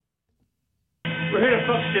We're here to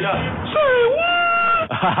fuck shit up. Say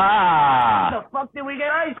what? Ha ha! How the fuck did we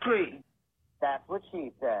get ice cream? That's what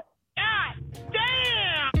she said. God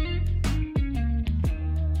damn!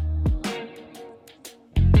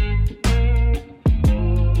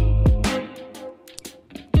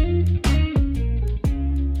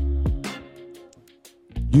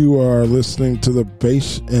 You are listening to the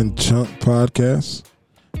Bash and Chunk podcast.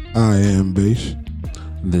 I am Bash.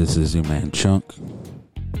 This is your man Chunk.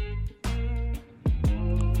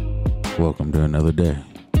 Welcome to another day.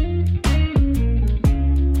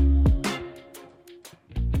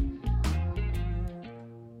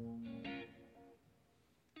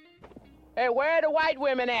 Hey, where are the white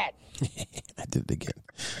women at? I did it again.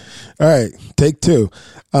 All right, take two.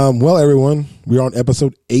 Well, everyone, we're on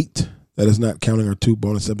episode 8. That is not counting our 2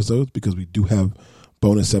 bonus episodes because we do have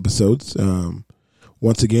bonus episodes.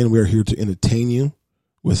 Once again, we are here to entertain you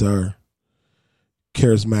with our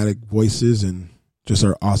charismatic voices and just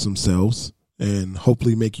our awesome selves, and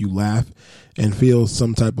hopefully make you laugh and feel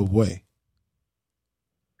some type of way.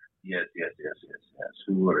 Yes.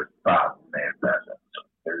 Who would have thought, man, that's episode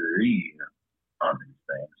 3 on these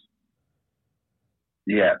things?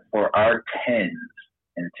 Yeah, for our tens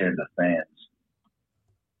and tens of fans.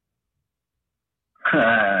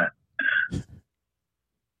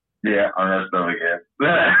 Yeah, on that stuff again.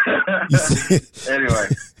 Anyway,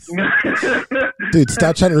 dude,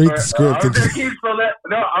 stop trying to read the script. I'm gonna keep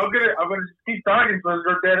keep talking so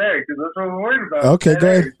it's dead air because that's what we're worried about. Okay, go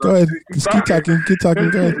ahead. Go ahead. Just keep talking. Keep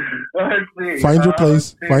talking. Go ahead. Let's see. Find your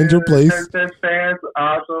place. Find your place. 10 fans,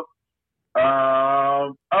 awesome.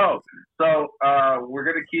 We're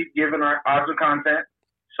gonna keep giving our awesome content.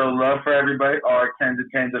 So love for everybody, our tens of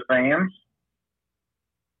fans.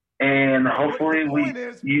 And hopefully we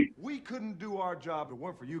couldn't do our job if it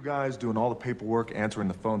weren't for you guys doing all the paperwork, answering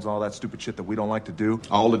the phones, all that stupid shit that we don't like to do.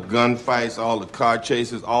 All the gunfights, all the car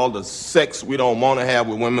chases, all the sex we don't want to have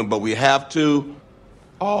with women, but we have to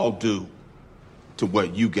all do to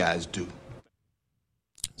what you guys do.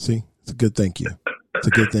 See, it's a good thank you. It's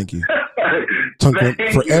a good thank you. Chunk went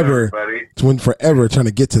forever trying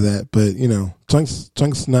to get to that, but you know,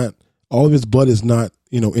 Chunk's not. All of his blood is not,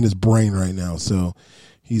 in his brain right now. So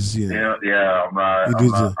he's, I'm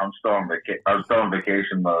still on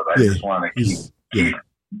vacation mode. I just want to keep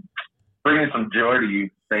bringing some joy to you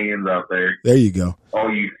fans out there. There you go. All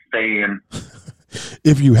you fans.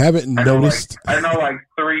 If you haven't noticed, I know like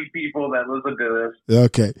 3 people that listen to this.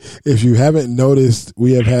 Okay, if you haven't noticed,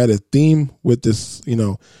 we have had a theme with this,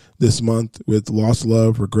 this month with lost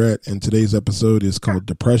love, regret, and today's episode is called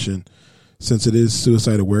depression. Since it is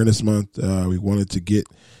Suicide Awareness Month, we wanted to get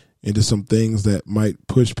into some things that might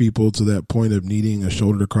push people to that point of needing a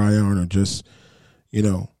shoulder to cry on, or just,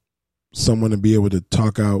 someone to be able to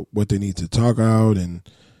talk out what they need to talk out and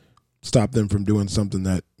stop them from doing something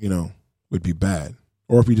that, would be bad.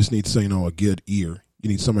 Or if you just need, a good ear, you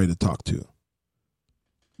need somebody to talk to.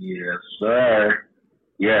 Yes, sir.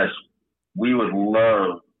 Yes, we would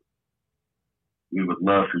love for you to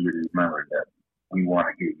remember that we want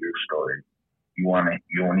to hear your story. You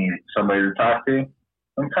need somebody to talk to?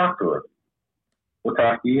 Come talk to us. We'll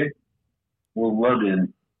talk to you. We'll love to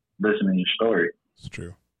listen to your story. It's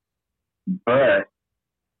true. But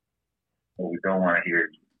what we don't want to hear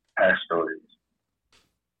is past stories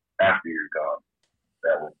after you're gone.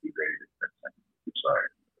 That would be very different. I'm sorry.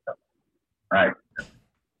 All right.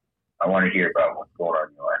 I want to hear about what's going on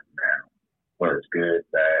in your life now. Whether it's good,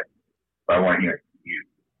 bad. But I want to hear it from you,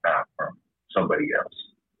 not from somebody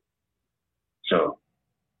else. So,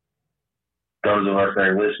 those of us that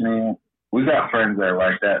are listening, we got friends that are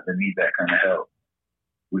like that need that kind of help.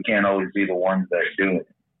 We can't always be the ones that are doing it.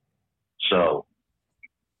 So,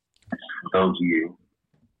 for those of you,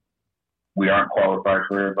 we aren't qualified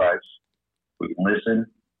for advice. We can listen,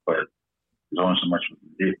 but there's only so much we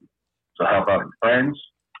can do. So help out your friends,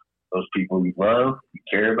 those people you love, you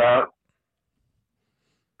care about.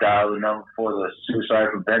 Dial the number for the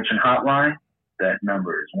suicide prevention hotline. That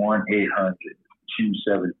number is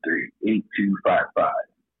 1-800-273-8255.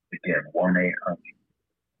 Again,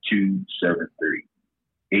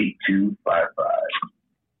 1-800-273-8255.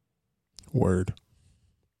 Word.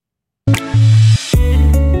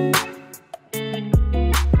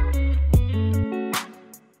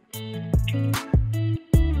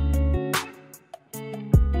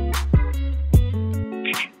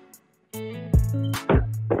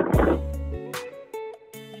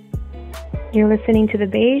 You're listening to the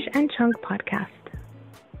Beige and Chunk podcast.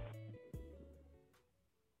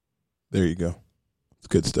 There you go. It's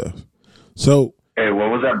good stuff. So, hey, what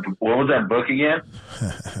was that book again?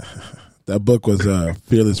 That book was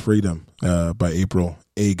Fearless Freedom by April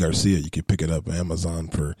A. Garcia. You can pick it up on Amazon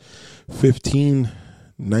for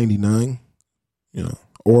 $15.99,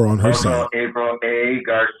 or on her site.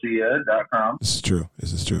 AprilAGarcia.com. This is true.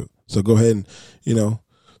 This is true. So go ahead and,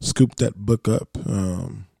 scoop that book up.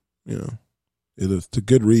 It's a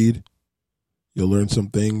good read. You'll learn some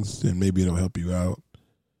things, and maybe it'll help you out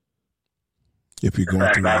if you're going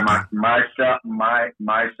through it. Myself,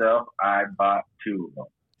 I bought 2 of them.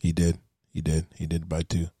 He did buy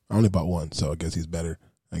 2. I only bought 1, so I guess he's better.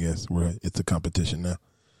 I guess it's a competition now.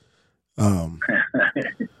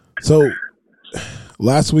 So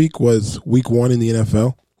last week was week 1 in the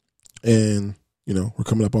NFL, and we're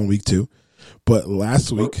coming up on week 2. But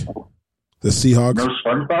last week, the Seahawks. No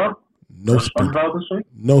SpongeBob. No SpongeBob this week.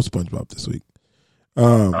 No SpongeBob this week.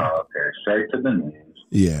 Okay, straight to the news.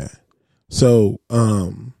 Yeah. So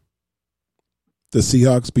the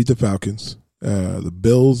Seahawks beat the Falcons. The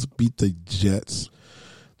Bills beat the Jets.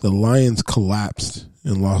 The Lions collapsed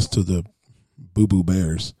and lost to the Boo Boo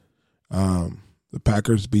Bears. The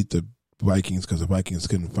Packers beat the Vikings because the Vikings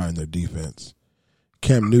couldn't find their defense.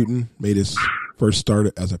 Cam Newton made his first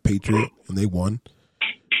start as a Patriot, and they won.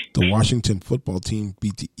 The Washington football team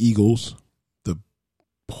beat the Eagles. The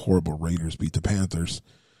horrible Raiders beat the Panthers.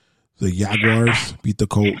 The Jaguars beat the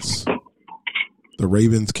Colts. The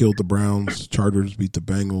Ravens killed the Browns. Chargers beat the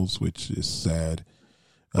Bengals, which is sad.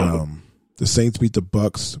 The Saints beat the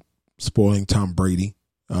Bucks, spoiling Tom Brady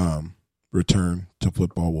return to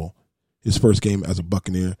football. Well, his first game as a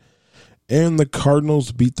Buccaneer. And the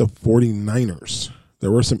Cardinals beat the 49ers.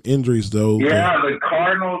 There were some injuries, though. Yeah, the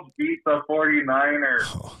Cardinals beat the 49ers.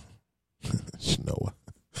 Oh, Shanoa.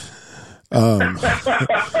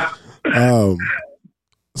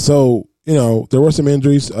 So, there were some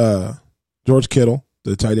injuries. George Kittle,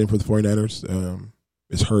 the tight end for the 49ers,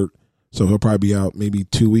 is hurt. So he'll probably be out maybe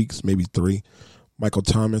 2 weeks, maybe 3. Michael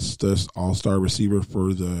Thomas, the all-star receiver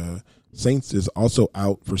for the Saints, is also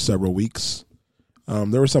out for several weeks.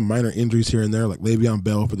 There were some minor injuries here and there, like Le'Veon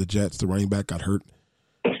Bell for the Jets. The running back got hurt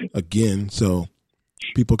again. So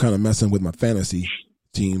people kind of messing with my fantasy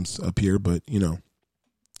teams up here, but,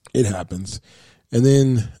 it happens. And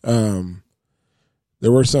then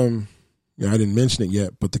there were some, I didn't mention it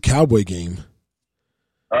yet, but the Cowboy game.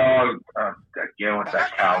 Oh, again with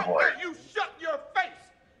that Cowboy. You shut your face.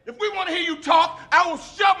 If we want to hear you talk, I will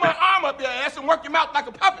shove my arm up your ass and work your mouth like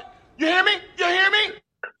a puppet. You hear me? You hear me?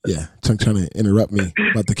 Yeah, trying to interrupt me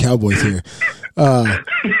about the Cowboys here.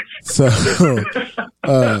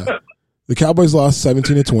 The Cowboys lost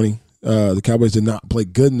 17-20. The Cowboys did not play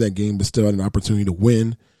good in that game, but still had an opportunity to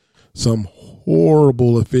win. Some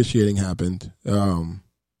horrible officiating happened,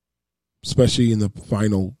 especially in the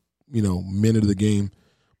final, minute of the game.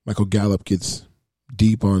 Michael Gallup gets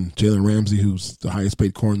deep on Jalen Ramsey, who's the highest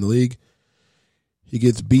paid corner in the league. He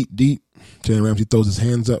gets beat deep. Jalen Ramsey throws his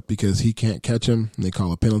hands up because he can't catch him, and they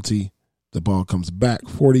call a penalty. The ball comes back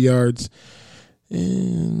 40 yards,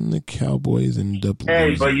 and the Cowboys end up losing.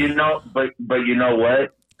 Hey, but you know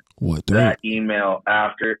what? What? That email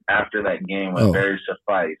after that game was very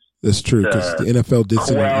suffice. That's true, because the NFL did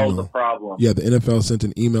send an email. The problem. Yeah, the NFL sent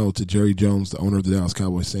an email to Jerry Jones, the owner of the Dallas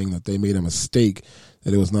Cowboys, saying that they made a mistake,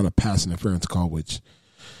 that it was not a pass interference call, which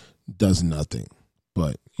does nothing.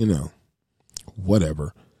 But,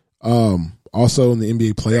 whatever. Also in the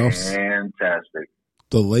NBA playoffs, fantastic.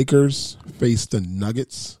 The Lakers faced the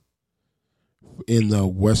Nuggets in the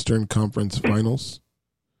Western Conference Finals.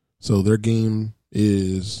 So their game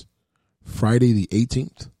is Friday the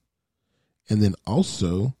 18th. And then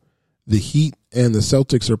also the Heat and the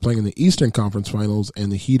Celtics are playing in the Eastern Conference Finals,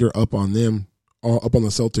 and the Heat are up on them, up on the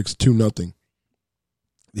Celtics 2-0.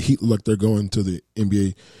 The Heat look like they're going to the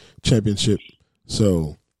NBA championship.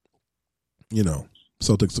 So,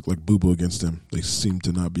 Celtics look like boo-boo against them. They seem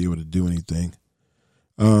to not be able to do anything.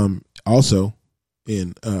 Also,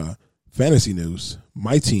 in fantasy news,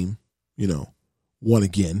 my team, won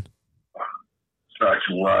again. Such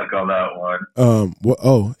luck on that one.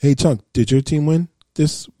 Hey, Chunk, did your team win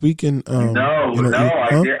this weekend? No,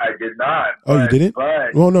 I did not. Oh, you didn't?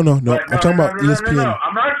 Well, no. I'm talking about ESPN. No,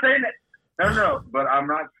 I'm not saying it. No, but I'm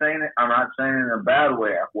not saying it. I'm not saying it in a bad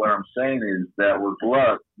way. What I'm saying is that was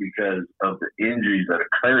luck because of the injuries that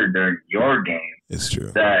occurred during your game. It's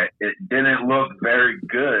true. That it didn't look very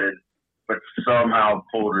good, but somehow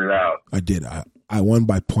pulled it out. I did. I won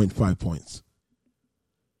by 0.5 points.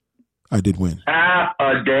 I did win. Half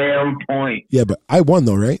a damn point. Yeah, but I won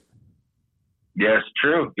though, right? Yes,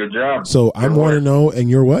 true. Good job. So I'm 1-0, and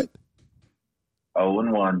you're what?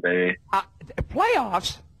 0-1, baby.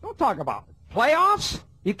 Playoffs? Don't talk about it. Playoffs?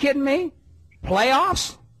 You kidding me?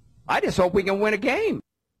 Playoffs? I just hope we can win a game.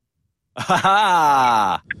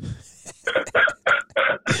 Ha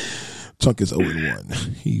Chunk is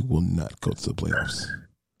 0-1. He will not go to the playoffs.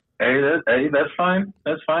 Hey, that's fine.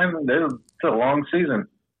 That's fine. It's a long season.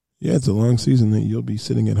 Yeah, it's a long season that you'll be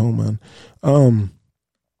sitting at home on.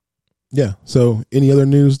 Yeah. So, any other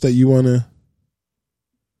news that you want to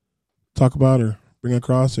talk about or bring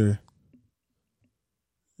across, or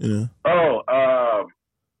I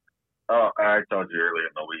told you earlier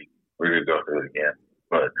in the week we're gonna go through it again,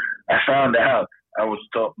 but I found out. I was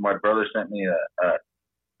told, my brother sent me a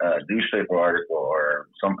newspaper article or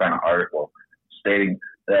some kind of article stating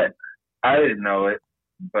that I didn't know it,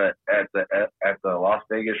 but at the Las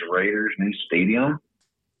Vegas Raiders new stadium,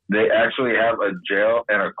 they actually have a jail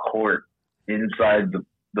and a court inside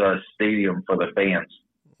the stadium for the fans.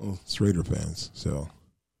 Well, it's Raider fans. So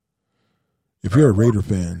if you're a Raider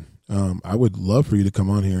fan, I would love for you to come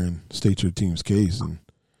on here and state your team's case. And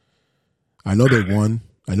I know they won.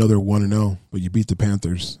 I know they're 1-0, but you beat the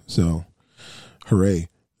Panthers. So hooray.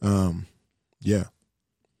 Yeah.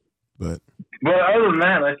 But other than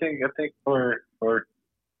that, I think for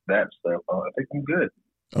that stuff, I think I'm good.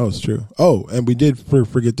 Oh, it's true. Oh, and we did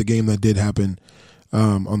forget the game that did happen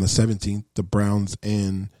on the 17th, the Browns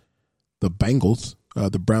and the Bengals.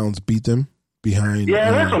 The Browns beat them behind.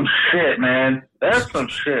 Yeah, that's some shit, man. That's some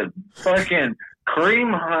shit. Fucking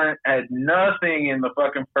Kareem Hunt had nothing in the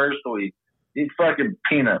fucking first week. He's fucking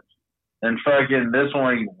peanuts. And fucking this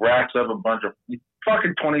one, he racks up a bunch of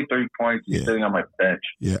fucking 23 points. He's sitting on my bench.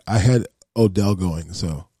 Yeah, I had Odell going,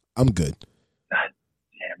 so I'm good. God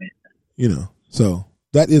damn it. So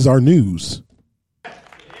that is our news.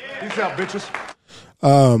 Peace out, bitches.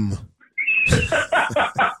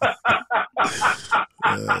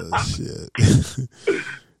 Shit.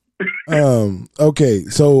 Okay,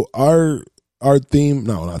 so our theme,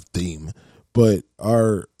 no, not theme, but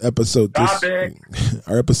our episode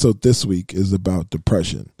this week is about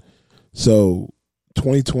depression. So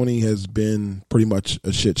 2020 has been pretty much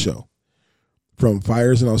a shit show. From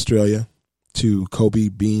fires in Australia to Kobe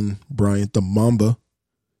Bean Bryant, the Mamba,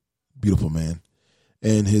 beautiful man,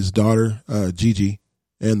 and his daughter, Gigi,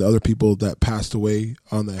 and the other people that passed away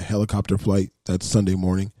on the helicopter flight that Sunday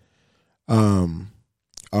morning.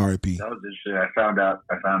 R.I.P. That was the shit I found out.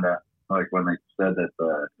 Like when they said that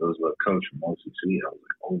it was a coach from OCC, I was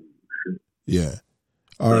like, oh shit. Yeah.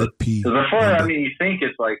 R.I.P. Because before, you think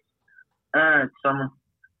it's like,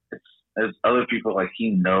 it's other people like he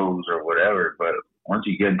knows or whatever, but once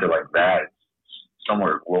you get into like that, it's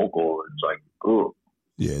somewhere local. It's like, ooh.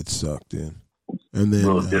 Yeah, it sucked, dude. And then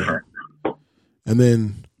a little different. And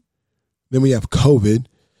then we have COVID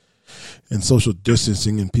and social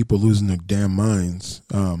distancing and people losing their damn minds,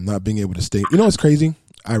 not being able to stay. You know what's crazy?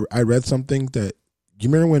 I read something that, you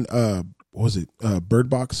remember when what was it? Bird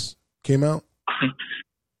Box came out?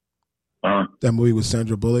 That movie with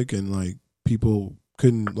Sandra Bullock, and like people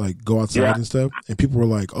couldn't like go outside and stuff, and people were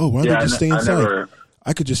like, "Oh, why don't they just stay inside?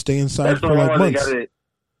 I could just stay inside for like months."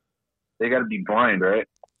 They got to be blind, right?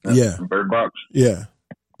 Yeah, Bird Box. Yeah,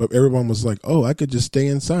 but everyone was like, "Oh, I could just stay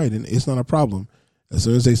inside, and it's not a problem." As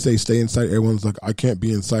soon as they say stay inside, everyone's like, "I can't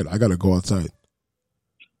be inside. I got to go outside."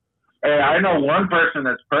 Hey, I know one person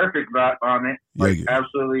that's perfect on it. Like,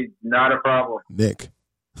 absolutely not a problem. Nick.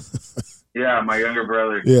 Yeah, my younger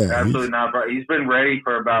brother. Yeah, absolutely not a problem. He's been ready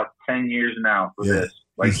for about 10 years now for this.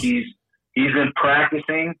 Like, he's been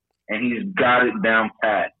practicing, and he's got it down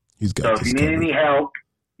pat. So if you need any help,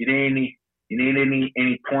 you need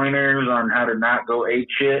any pointers on how to not go ape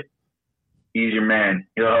shit, he's your man.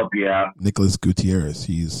 He'll help you out. Nicholas Gutierrez,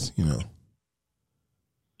 he's the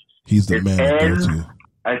man to go to.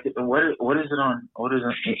 What is it on? What is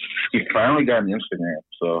it? He finally got an Instagram,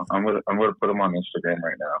 so I'm gonna put him on Instagram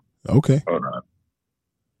right now. Okay. Hold on.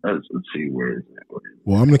 Let's see, where is it?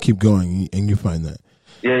 Well, I'm gonna keep going, and you find that.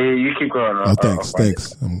 Yeah, you keep going. Oh, thanks.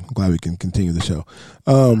 I'm glad we can continue the show.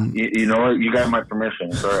 You know what? You got my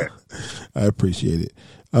permission. It's all right. I appreciate it.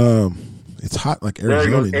 It's hot like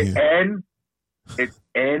Arizona in here. It's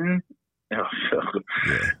N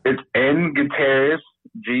Gutierrez.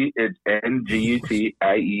 It's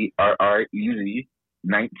NGUTIERREZ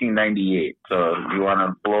 1998. So if you want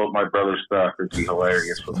to blow up my brother's stuff, it'd be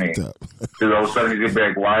hilarious for me. Because all of a sudden he's gonna be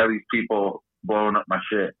like, "Why are these people blowing up my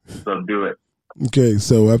shit?" So do it. Okay,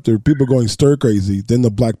 so after people going stir crazy, then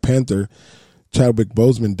the Black Panther, Chadwick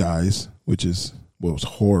Boseman dies, which is was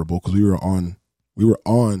horrible because we were on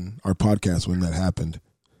our podcast when that happened.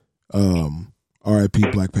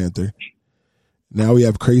 R.I.P. Black Panther. Now we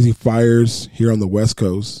have crazy fires here on the West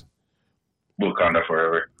Coast. Wakanda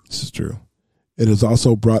forever. This is true. It has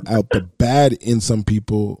also brought out the bad in some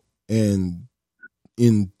people, and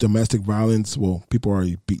in domestic violence, well, people are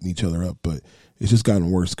already beating each other up, but it's just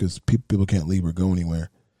gotten worse because people can't leave or go anywhere.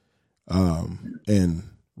 And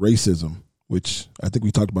racism, which I think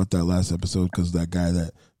we talked about that last episode because that guy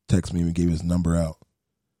that texted me and gave his number out.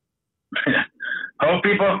 Hope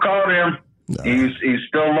people have called him. No. He's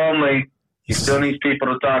still lonely. He still needs people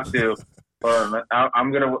to talk to. But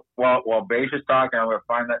I'm gonna while Beige is talking, I'm gonna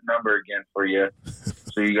find that number again for you,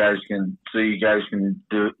 so you guys can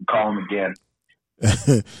call him again.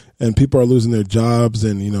 And people are losing their jobs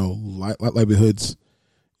and livelihoods,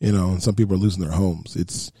 and some people are losing their homes.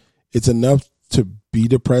 It's enough to be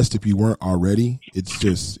depressed if you weren't already. It's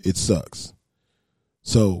just it sucks.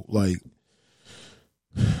 So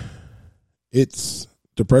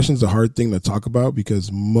depression's a hard thing to talk about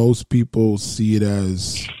because most people see it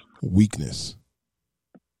as weakness.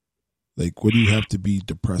 Like, what do you have to be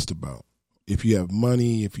depressed about? If you have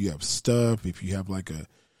money, if you have stuff, if you have like a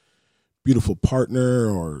beautiful partner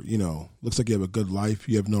or, looks like you have a good life,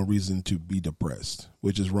 you have no reason to be depressed,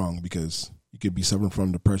 which is wrong because you could be suffering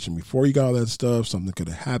from depression before you got all that stuff. Something could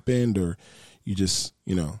have happened or you just,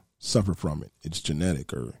 suffer from it. It's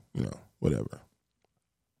genetic or, whatever.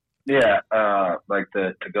 Yeah.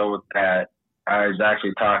 To go with that, I was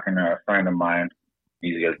actually talking to a friend of mine.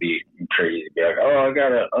 He's going to be crazy. Be like, oh, I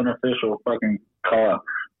got an unofficial fucking call out.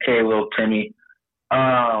 Hey, little Timmy.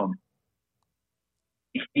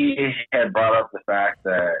 He had brought up the fact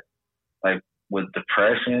that, like, with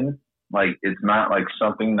depression, like, it's not, like,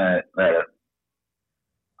 something that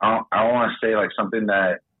I want to say, like, something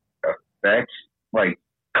that affects, like,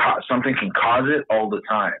 something can cause it all the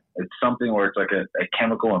time. It's something where it's, like, a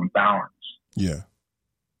chemical imbalance. Yeah.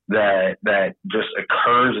 That just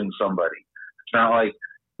occurs in somebody. It's not like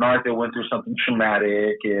they went through something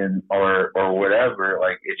traumatic or whatever.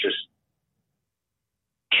 Like, it's just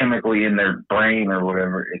chemically in their brain or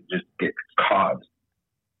whatever. It just gets caused.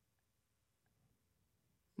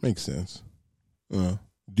 Makes sense. Do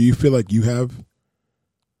you feel like you have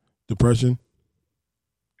depression?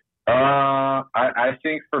 I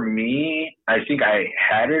think for me, I think I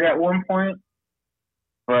had it at one point,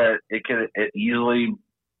 but it could have easily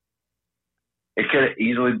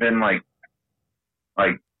been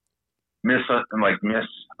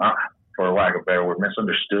for lack of a better word,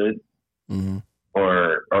 misunderstood, mm-hmm.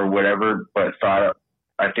 or whatever. But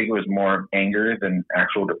I think it was more anger than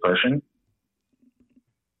actual depression.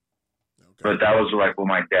 Okay. But that was like when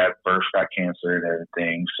my dad first got cancer and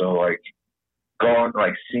everything. So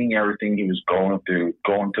seeing everything he was going through,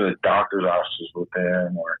 going to the doctor's offices with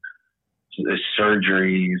him, or the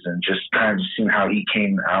surgeries, and just kind of seeing how he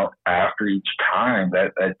came out after each time,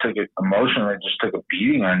 that took it emotionally, just took a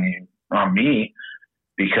beating on me,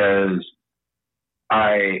 because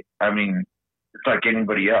I mean, it's like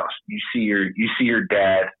anybody else. You see your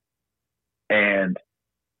dad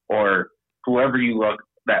or whoever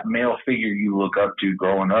that male figure you look up to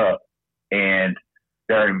growing up, and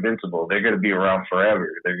they're invincible. They're going to be around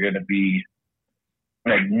forever. They're going to be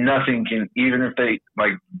like nothing can, even if they,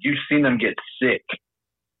 like, you've seen them get sick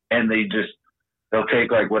and they'll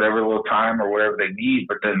take like whatever little time or whatever they need,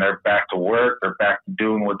 but then they're back to work. They're back to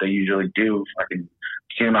doing what they usually do. I can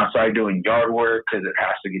see them outside doing yard work because it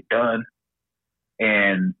has to get done.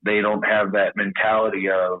 And they don't have that mentality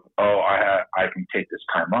of, I can take this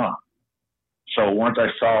time off. So once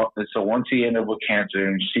he ended up with cancer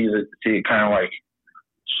and see it kind of like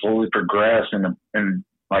slowly progress and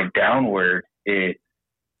like downward, it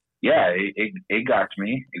got to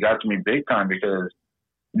me. It got to me big time, because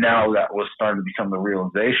now that was starting to become the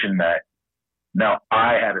realization that now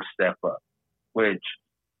I had to step up, which,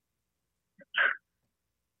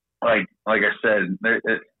 like I said,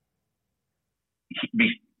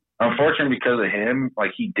 unfortunately because of him,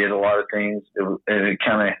 like, he did a lot of things, and it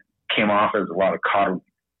kind of came off as a lot of coddling.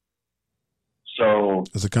 So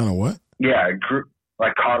is it kind of what? Yeah,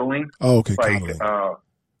 like coddling. Oh, okay, like, coddling.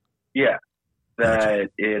 Yeah, that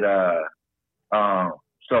it.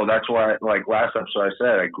 So that's why, like last episode, I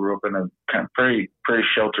said I grew up in a kind of pretty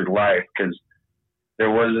sheltered life, because there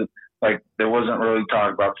wasn't really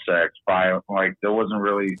talk about sex, violence. Like, there wasn't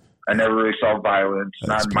really. I never really saw violence,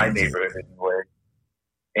 not in my neighborhood anyway.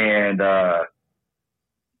 And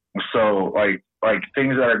so like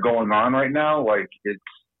things that are going on right now, like, it's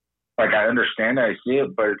like, I understand it, I see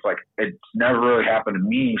it, but it's like it's never really happened to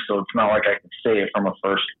me, so it's not like I can say it from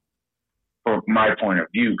my point of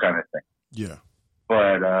view kind of thing. Yeah.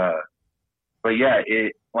 But yeah,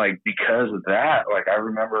 it, like, because of that, like, I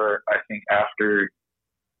remember, I think after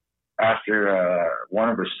one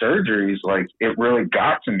of the surgeries, like, it really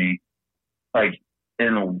got to me, like,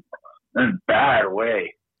 in a bad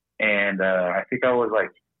way. And I think I was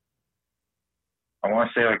like, I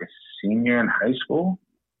want to say like a senior in high school.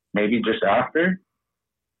 maybe just after,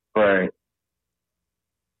 but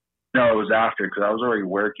no, it was after because I was already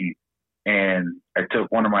working, and I took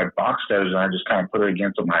one of my box cutters and I just kind of put it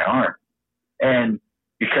against my arm. And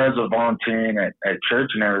because of volunteering at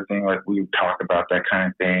church and everything, like we would talk about that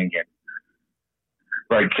kind of thing, and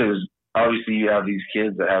like because obviously you have these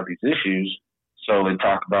kids that have these issues, so they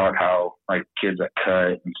talk about how like kids that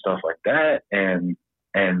cut and stuff like that, and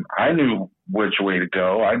I knew which way to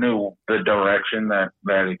go. I knew the direction that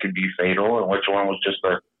it could be fatal, and which one was just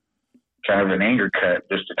a kind of an anger cut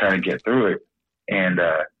just to kind of get through it. And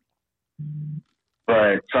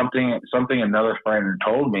but something another friend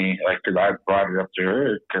told me, like, because I brought it up to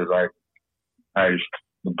her, because a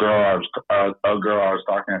girl I was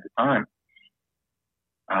talking at the time,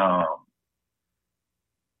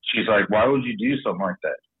 she's like, why would you do something like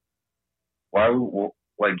that? Why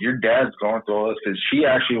like your dad's going through all this? Because she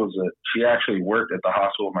actually worked at the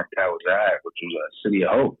hospital my dad was at, which was a City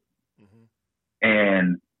of Hope. Mm-hmm.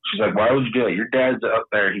 And she's like, why would you do it? Your dad's up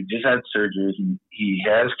there. He just had surgery. He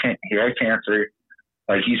had cancer.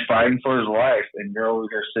 Like, he's fighting for his life, and you're over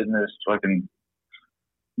here sitting this fucking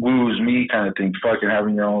woos me kind of thing, fucking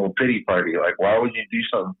having your own little pity party. Like, why would you do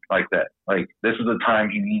something like that? Like, this is the time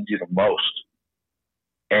he needs you the most.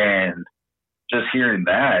 And just hearing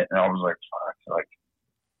that, and I was like, fuck, like,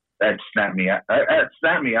 that snapped me out. That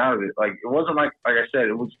snapped me out of it. Like, it wasn't like I said,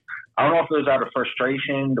 it was, I don't know if it was out of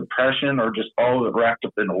frustration, depression, or just all of it wrapped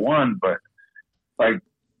up into one, but like,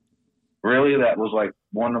 really, that was like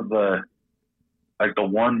one of the, like the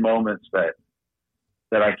one moments that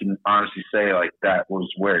I can honestly say, like, that was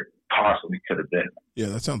where it possibly could have been. Yeah,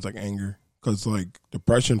 that sounds like anger. Because, like,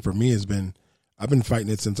 depression for me I've been fighting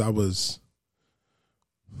it since I was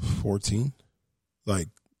 14. Like,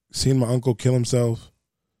 seeing my uncle kill himself,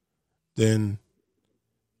 then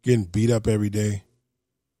getting beat up every day,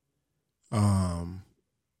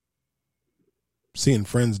 seeing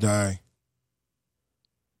friends die,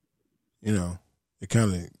 you know, it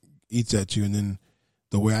kind of eats at you. And then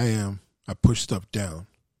the way I am, I push stuff down.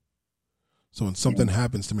 So when something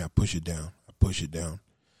happens to me, I push it down.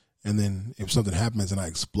 And then if something happens and I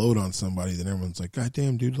explode on somebody, then everyone's like, God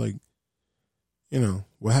damn, dude, like, you know,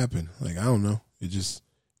 what happened? Like, I don't know. It just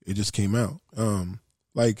came out.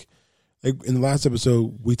 Like in the last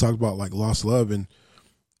episode, we talked about like lost love, and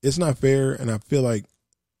it's not fair. And I feel like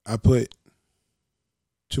I put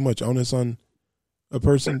too much onus on a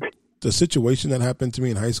person. The situation that happened to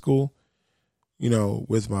me in high school, you know,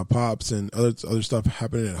 with my pops and other stuff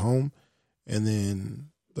happening at home, and then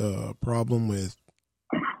the problem with,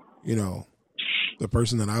 you know, the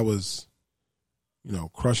person that I was, you know,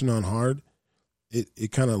 crushing on hard,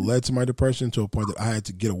 it kind of led to my depression to a point that I had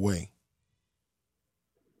to get away.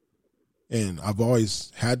 And I've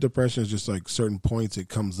always had depression. It's just like certain points it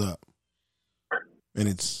comes up, and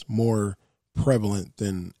it's more prevalent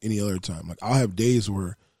than any other time. Like, I'll have days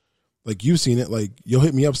where, like, you've seen it, like, you'll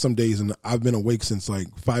hit me up some days and I've been awake since like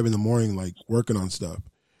 5 a.m, like working on stuff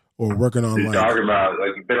or working on, you're like, talking about,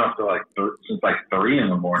 like, you've been up to like since like 3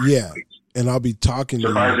 a.m. Yeah. Like, and I'll be talking to you.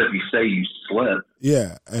 Surprised if you say you slept.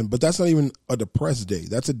 Yeah. But that's not even a depressed day.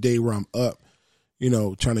 That's a day where I'm up, you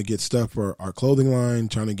know, trying to get stuff for our clothing line,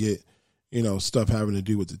 trying to get, you know, stuff having to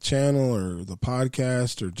do with the channel or the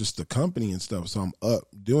podcast or just the company and stuff. So I'm up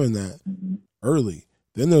doing that early.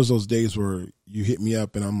 Then there's those days where you hit me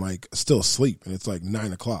up and I'm like still asleep and it's like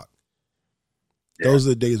 9 o'clock. Yeah. Those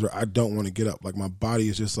are the days where I don't want to get up. Like, my body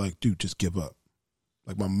is just like, dude, just give up.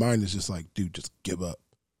 Like, my mind is just like, dude, just give up.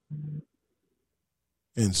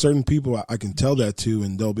 And certain people I can tell that to,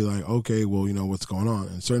 and they'll be like, okay, well, you know, what's going on?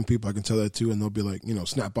 And certain people I can tell that to, and they'll be like, you know,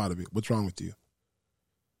 snap out of it. What's wrong with you?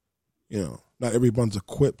 You know, not everyone's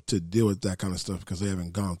equipped to deal with that kind of stuff because they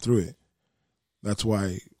haven't gone through it. That's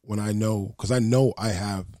why when I know, because I know I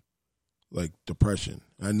have like depression.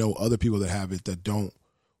 I know other people that have it that don't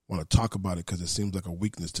want to talk about it because it seems like a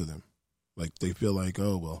weakness to them. Like, they feel like,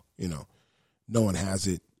 oh, well, you know, no one has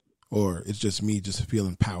it, or it's just me just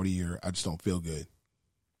feeling pouty, or I just don't feel good.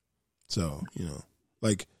 So, you know,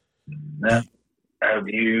 like, now, have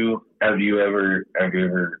you ever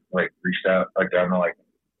like reached out, like, I don't know, like,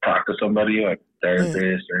 talk to somebody, like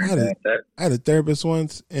therapist or anything like that? I had a therapist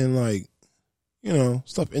once, and like, you know,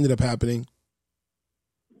 stuff ended up happening.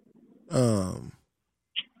 I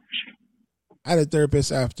had a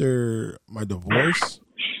therapist after my divorce,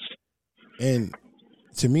 and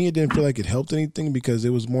to me, it didn't feel like it helped anything because it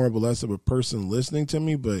was more of a less of a person listening to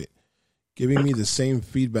me, but giving me the same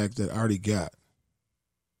feedback that I already got.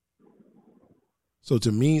 So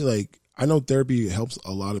to me, like, I know therapy helps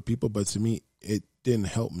a lot of people, but to me, it didn't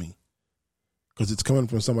help me because it's coming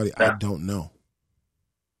from somebody I don't know.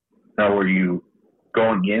 Now, were you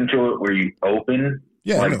going into it, were you open?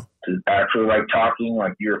 Yeah, like I know. to actually like talking,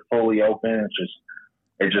 like you're fully open.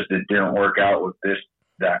 It didn't work out with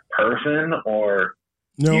that person, or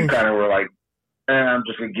No, you kind of were like, I'm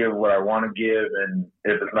just gonna give what I want to give, and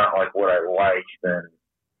if it's not like what I like, then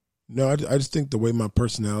no. I just think the way my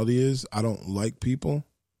personality is, I don't like people.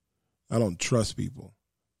 I don't trust people.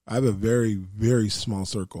 I have a very, very small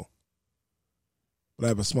circle. But I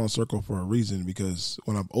have a small circle for a reason, because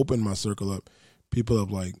when I've opened my circle up, people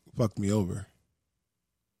have like fucked me over.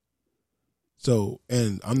 So,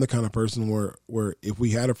 and I'm the kind of person where if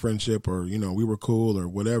we had a friendship, or, you know, we were cool or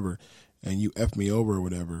whatever, and you F me over or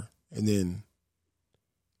whatever, and then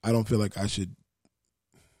I don't feel like I should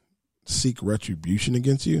seek retribution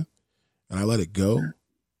against you, and I let it go,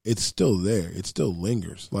 it's still there. It still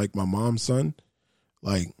lingers. Like my mom's son,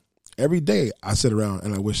 like every day I sit around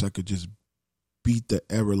and I wish I could just beat the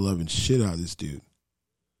ever-loving shit out of this dude.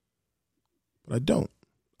 But I don't.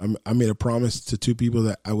 I made a promise to two people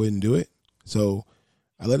that I wouldn't do it, so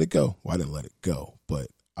I let it go. Well, I didn't let it go, but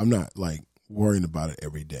I'm not like worrying about it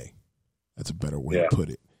every day. That's a better way to put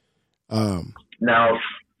it. Now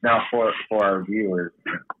for our viewers,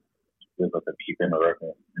 just to keep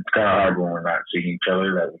interrupting, it's kind of hard when we're not seeing each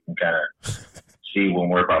other that we can kind of see when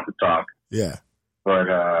we're about to talk. Yeah. But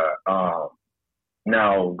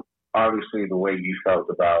now, obviously, the way you felt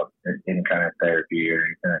about any kind of therapy or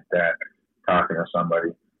anything like that, talking to somebody,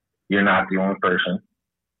 you're not the only person.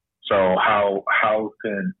 So how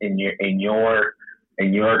can in your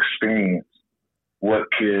experience, what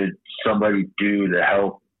could somebody do to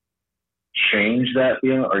help change that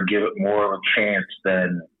feeling or give it more of a chance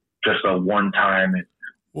than just a one time? And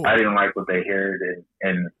I didn't like what they heard,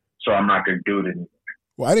 and so I'm not going to do it anymore.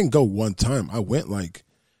 Well, I didn't go one time. I went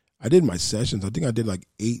I did my sessions. I think I did like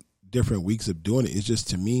 8 different weeks of doing it. It's just,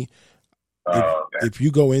 to me, if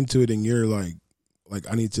you go into it and you're like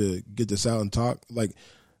I need to get this out and talk, like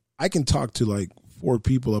I can talk to like 4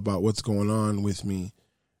 people about what's going on with me.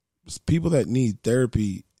 People that need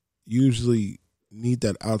therapy usually need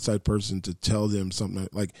that outside person to tell them something.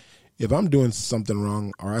 Like if I'm doing something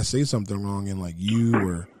wrong, or I say something wrong, and like you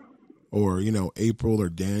or you know, April or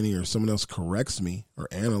Danny or someone else corrects me, or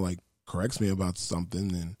Anna like corrects me about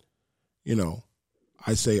something, and you know,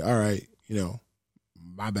 I say, all right, you know,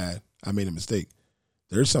 my bad, I made a mistake.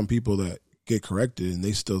 There's some people that get corrected and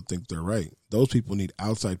they still think they're right. Those people need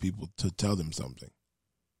outside people to tell them something.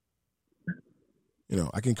 You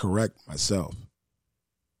know, I can correct myself.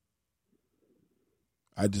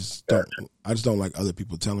 I just don't like other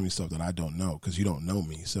people telling me stuff that I don't know, because you don't know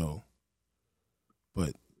me. So,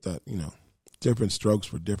 but that, you know, different strokes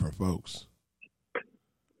for different folks.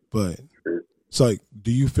 But so, like,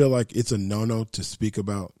 do you feel like it's a no-no to speak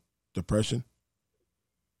about depression?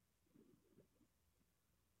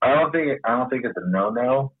 I don't think it's a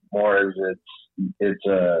no-no. More as there's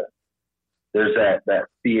that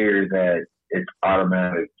fear that it's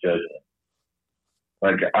automatic judgment.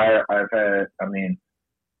 Like I've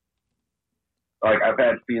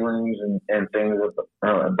had feelings and things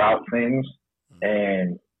about things,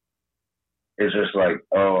 and it's just like,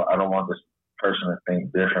 oh, I don't want this person to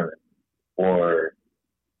think different, or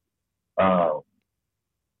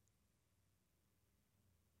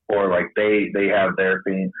like they have their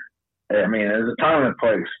thing. I mean, there's a time and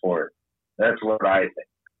place for it. That's what I think.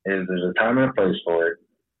 There's a time and a place for it,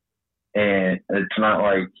 and it's not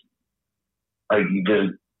like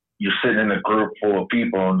you're sitting in a group full of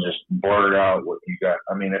people and just blurt out what you got.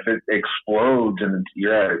 I mean, if it explodes and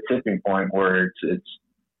you're at a tipping point where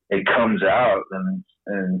it comes out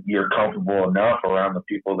and you're comfortable enough around the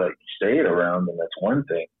people that you say it around, then that's one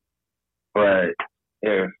thing. But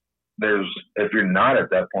if you're not at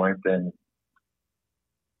that point, then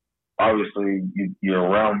obviously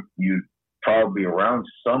you're probably around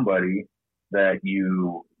somebody that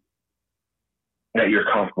you're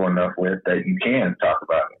comfortable enough with that you can talk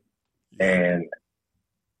about it. And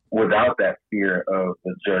without that fear of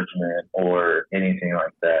the judgment or anything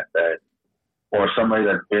like that, or somebody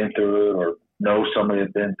that's been through it or knows somebody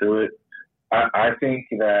that's been through it, I think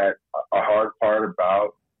that a hard part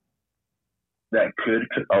about that could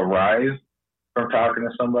arise from talking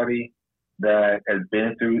to somebody that has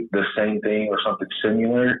been through the same thing or something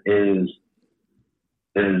similar is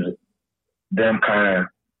them kind of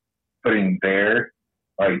putting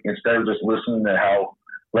instead of just listening to how,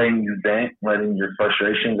 letting you vent, letting your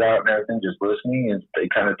frustrations out and everything, just listening, and they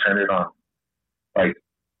kind of turn it on like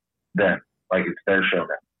them, like it's their show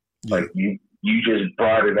now. Yeah. Like you just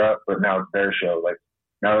brought it up, but now it's their show. Like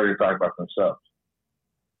now they're talking about themselves,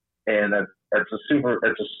 and that's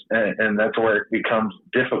where it becomes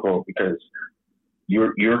difficult, because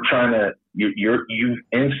you're trying to you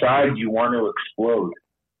inside you want to explode,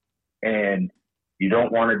 and you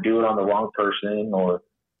don't want to do it on the wrong person or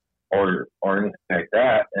anything like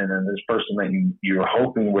that. And then this person that you're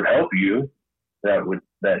hoping would help you,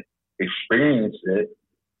 that experienced it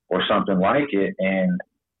or something like it, and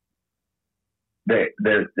that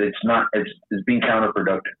it's being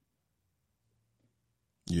counterproductive.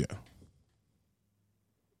 Yeah.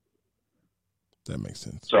 That makes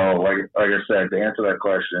sense. So, like I said, to answer that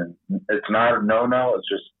question, it's not a no. It's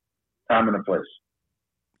just time and a place.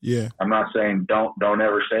 Yeah. I'm not saying don't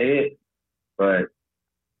ever say it, but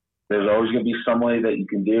there's always going to be somebody that you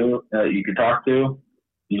can you can talk to.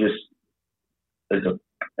 You just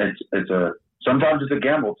sometimes it's a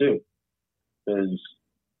gamble too, because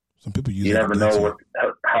some people use you never know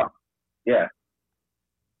how. Yeah.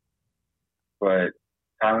 But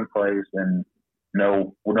time and place, and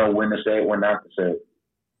know when to say it, when not to say it.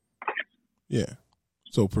 Yeah.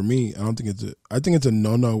 So for me, I think it's a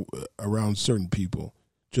no around certain people.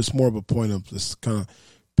 Just more of a point of this kind of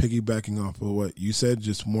piggybacking off of what you said,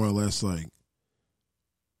 just more or less like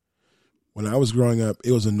when I was growing up,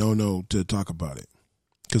 it was a no to talk about it.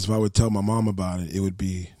 Because if I would tell my mom about it, it would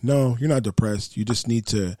be, no, you're not depressed. You just need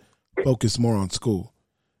to focus more on school.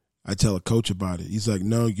 I tell a coach about it. He's like,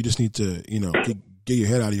 no, you just need to, get your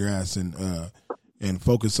head out of your ass and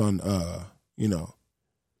focus on,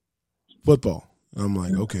 football. And I'm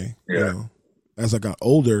like, okay. Yeah. As I got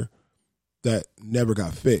older, that never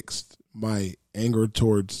got fixed. My anger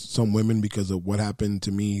towards some women because of what happened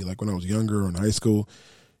to me, like when I was younger or in high school,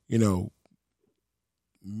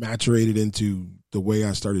 maturated into the way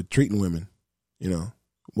I started treating women.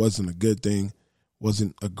 Wasn't a good thing,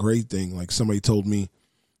 wasn't a great thing. Like somebody told me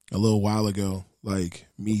a little while ago, like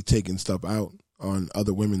me taking stuff out on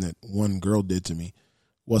other women that one girl did to me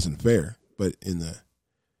wasn't fair. But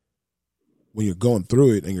when you're going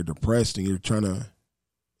through it and you're depressed and you're trying to,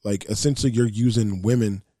 like, essentially you're using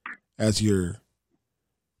women as your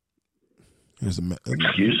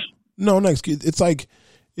excuse. No excuse. It's like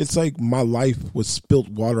my life was spilt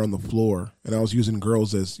water on the floor, and I was using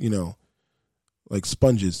girls as like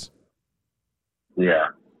sponges. Yeah.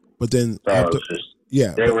 But then so after,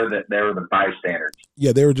 they were the bystanders.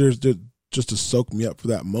 Yeah, they were just to soak me up for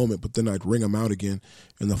that moment. But then I'd wring them out again,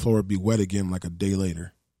 and the floor would be wet again like a day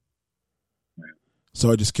later. So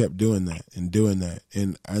I just kept doing that, and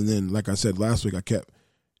then, like I said last week, I kept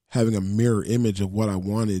having a mirror image of what I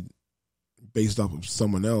wanted based off of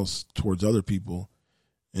someone else towards other people,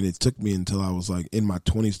 and it took me until I was like in my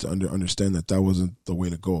 20s to understand that wasn't the way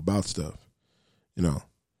to go about stuff,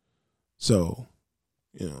 So,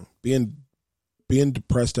 being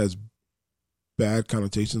depressed has bad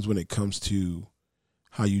connotations when it comes to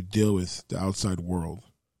how you deal with the outside world.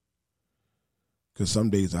 Because some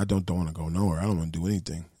days I don't want to go nowhere. I don't want to do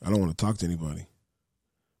anything. I don't want to talk to anybody.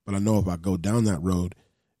 But I know if I go down that road,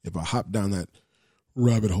 if I hop down that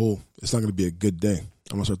rabbit hole, it's not going to be a good day.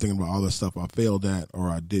 I'm going to start thinking about all the stuff I failed at, or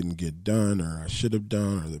I didn't get done, or I should have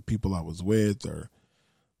done, or the people I was with, or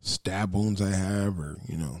stab wounds I have, or,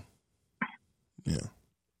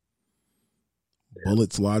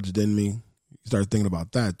 bullets lodged in me. You start thinking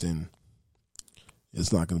about that, then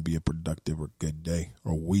it's not going to be a productive or good day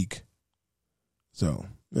or week. So,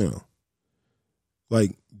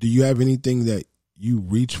 like, do you have anything that you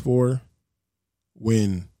reach for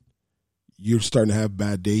when you're starting to have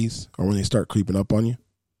bad days or when they start creeping up on you?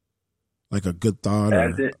 Like a good thought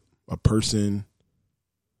or a person?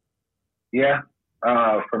 Yeah.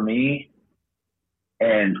 For me,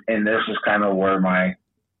 and this is kind of where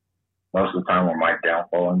most of the time where my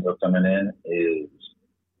downfall ends up coming in is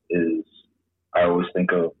I always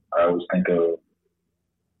think of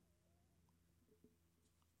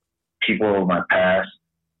people of my past,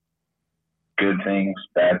 good things,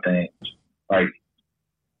 bad things. Like,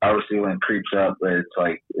 obviously when it creeps up,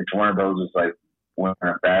 it's one of those, it's like, when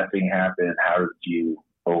a bad thing happened, how did you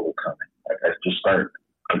overcome it? Like, I just start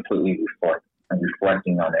completely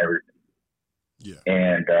reflecting on everything. Yeah.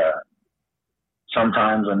 And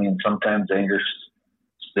sometimes anger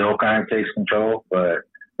still kind of takes control, but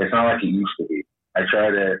it's not like it used to be. I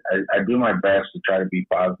do my best to try to be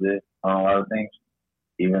positive on a lot of things,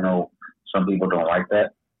 even though some people don't like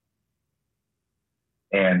that.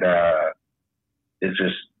 And it's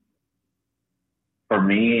just, for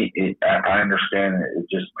me, I understand that it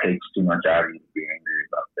just takes too much out of you to be angry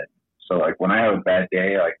about things. So, like, when I have a bad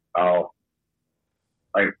day, like, I'll,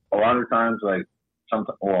 like, a lot of times, like,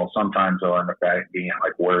 sometimes I'll end up being at,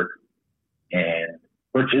 like, work, and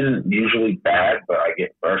which isn't usually bad, but I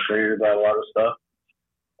get frustrated about a lot of stuff,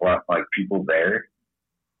 like people there,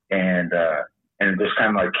 and and it just kind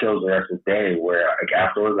of like kills the rest of the day. Where like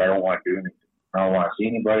afterwards, I don't want to do anything. I don't want to see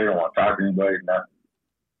anybody. I don't want to talk to anybody. Nothing.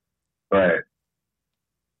 But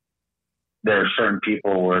there are certain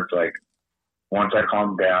people where it's like, once I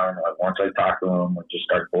calm down, like once I talk to them and just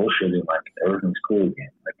start bullshitting, like everything's cool again.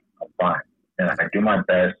 Like I'm fine, and I do my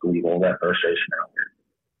best to leave all that frustration out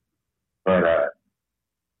there.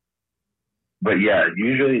 But yeah,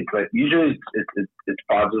 usually it's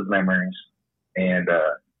positive memories and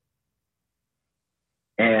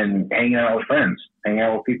hanging out with friends, hanging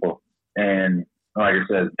out with people, and like I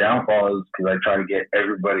said, downfall is because I try to get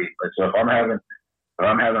everybody. Like, so if I'm having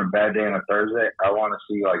a bad day on a Thursday, I want to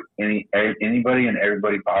see like anybody and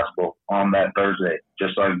everybody possible on that Thursday,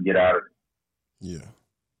 just so I can get out of it. Yeah.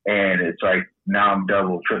 And it's like now I'm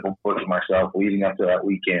double, triple pushing myself leading up to that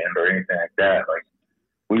weekend or anything like that. Like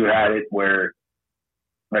we had it where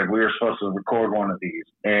like we were supposed to record one of these,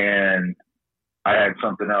 and I had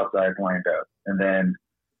something else that I planned up, and then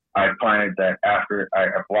I planned that after I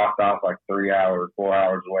blocked off like 3 hours, 4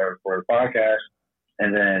 hours, whatever for the podcast.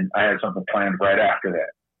 And then I had something planned right after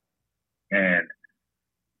that. And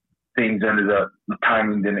things ended up, the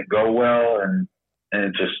timing didn't go well. And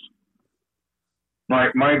it just,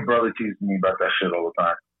 my brother teases me about that shit all the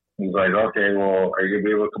time. He's like, okay, well, are you going to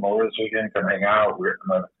be able to come over this weekend, come hang out? We're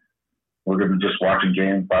going to be just watching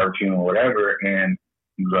games, barbecuing or whatever. And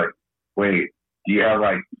he's like, wait, do you have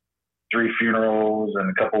like 3 funerals and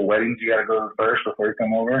a couple weddings you got to go to first before you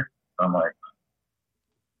come over? I'm like,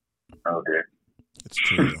 oh, dude. It's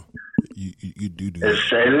true, though. You do that.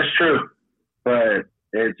 It is true, but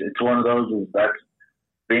it's one of those is that's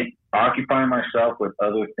occupying myself with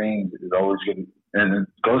other things is always good, and it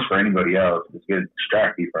goes for anybody else. It's going to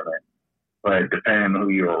distract you from it. But depending on who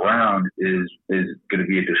you're around, is going to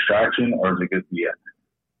be a distraction or is it going to be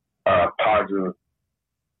a positive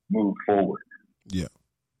move forward? Yeah.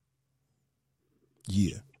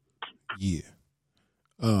 Yeah. Yeah.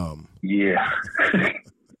 Yeah.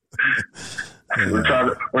 We're trying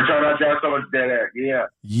not to have so much dead air. Yeah.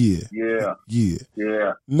 Yeah. Yeah. Yeah.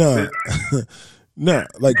 Yeah. No. No.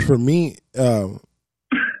 Like for me,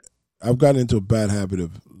 I've gotten into a bad habit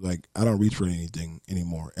of like I don't reach for anything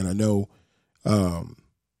anymore. And I know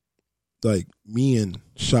like me and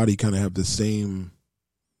Shotty kind of have the same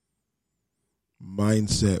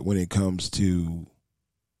mindset when it comes to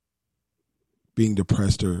being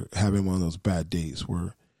depressed or having one of those bad days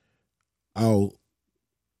where I'll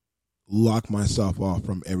lock myself off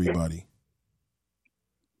from everybody.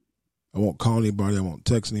 I won't call anybody. I won't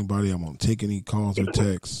text anybody. I won't take any calls or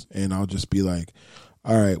texts. And I'll just be like,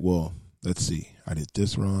 all right, well, let's see. I did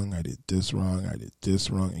this wrong. I did this wrong. I did this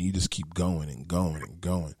wrong. And you just keep going and going and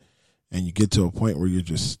going. And you get to a point where you're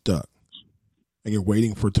just stuck. And you're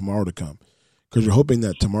waiting for tomorrow to come. Because you're hoping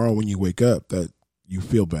that tomorrow when you wake up that you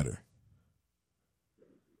feel better.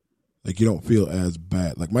 Like you don't feel as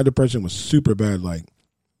bad. Like my depression was super bad like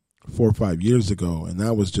 4 or 5 years ago. And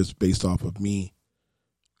that was just based off of me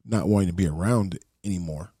not wanting to be around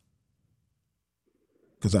anymore.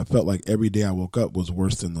 Because I felt like every day I woke up was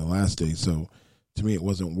worse than the last day. So to me, it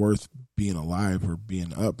wasn't worth being alive or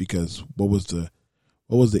being up because what was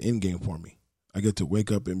the end game for me? I get to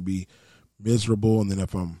wake up and be miserable. And then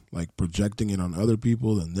if I'm like projecting it on other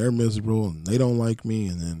people, then they're miserable and they don't like me.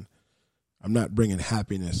 And then I'm not bringing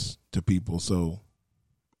happiness to people. So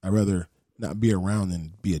I'd rather not be around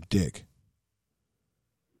than be a dick.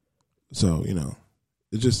 So, you know,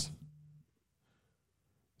 it's just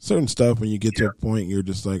certain stuff when you get to a point, you're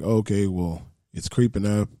just like, oh, okay, well, it's creeping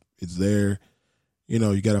up. It's there. You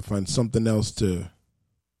know, you got to find something else to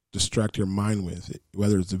distract your mind with,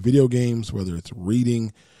 whether it's the video games, whether it's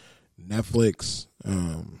reading, Netflix.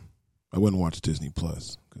 I wouldn't watch Disney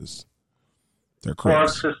Plus because they're crazy. Well,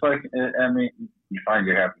 it's just like, I mean, you find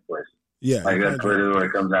your happy place. Yeah. Like that's literally what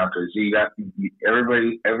it comes down to. So you got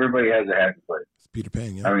everybody has a happy place. It's Peter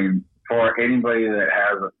Pan, yeah. I mean, for anybody that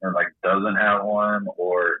has or like doesn't have one,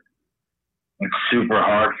 or it's super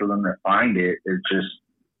hard for them to find it, it's just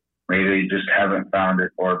maybe they just haven't found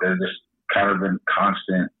it, or they're just kind of in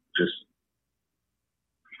constant just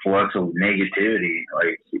flux of negativity.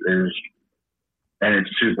 Like and it's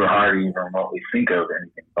super hard to even remotely think of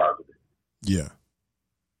anything positive. Yeah.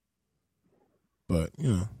 But,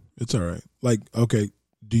 you know, it's all right. Like, okay,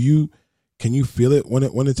 can you feel it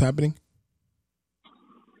when it's happening?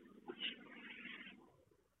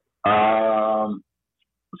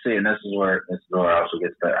 See, and this is where I also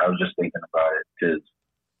gets that. I was just thinking about it because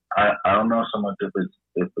I don't know so much if it's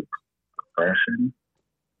depression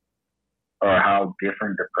or how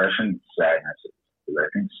different depression and sadness is. Because I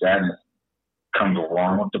think sadness comes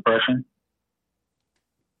along with depression.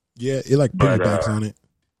 Yeah, it like piggybacks on it.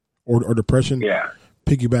 or depression. Yeah.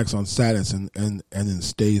 Piggybacks on sadness and then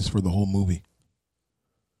stays for the whole movie.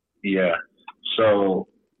 Yeah. So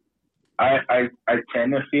I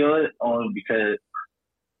tend to feel it only because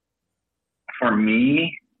for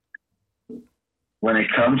me,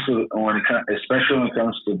 especially when it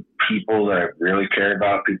comes to people that I really care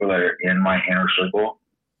about, people that are in my inner circle,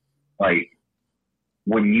 like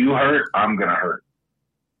when you hurt, I'm gonna hurt.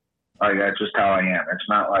 Like that's just how I am. It's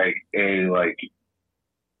not like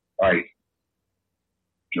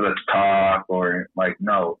let's talk or like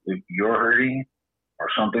no. If you're hurting or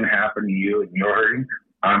something happened to you and you're hurting,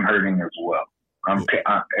 I'm hurting as well.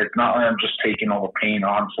 It's not like I'm just taking all the pain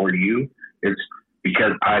on for you. It's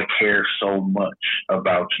because I care so much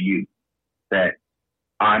about you that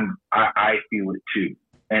I feel it too,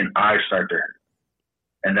 and I start to hurt.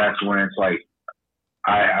 And that's when it's like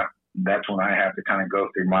that's when I have to kind of go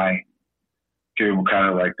through kind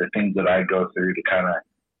of like the things that I go through to kind of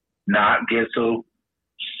not get so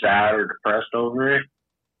sad or depressed over it,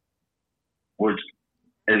 which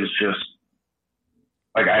is just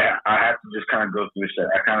like I have to just kind of go through this.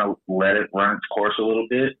 I kind of let it run its course a little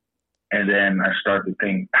bit, and then I start to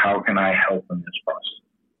think, how can I help in this process?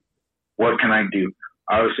 What can I do?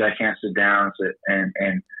 Obviously, I can't sit down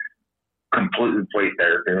and completely play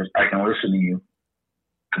there. I can listen to you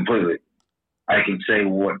completely. I can say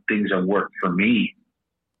what things have worked for me.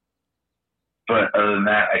 But other than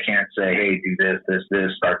that, I can't say, hey, do this,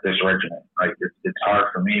 start this regimen. Like, it's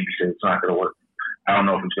hard for me because it's not going to work. I don't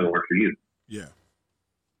know if it's going to work for you. Yeah.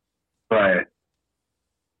 But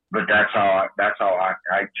that's how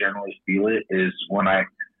I generally feel it is when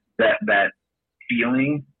that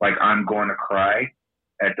feeling like I'm going to cry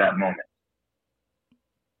at that moment.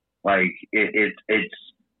 Like it's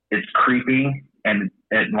creeping and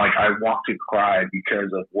like I want to cry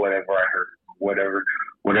because of whatever I heard,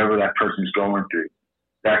 whatever that person's going through.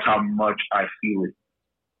 That's how much I feel it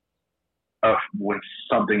when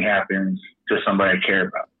something happens to somebody I care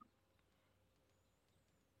about.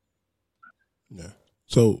 Yeah.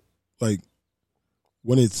 So, like,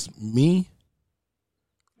 when it's me,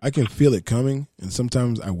 I can feel it coming, and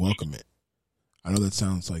sometimes I welcome it. I know that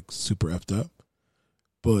sounds, like, super effed up,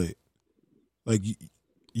 but, like,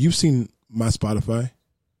 you've seen my Spotify.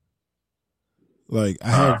 Like,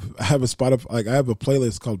 I have a Spotify, like, I have a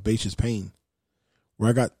playlist called Bacious Pain,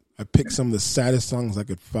 where I picked some of the saddest songs I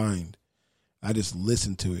could find. I just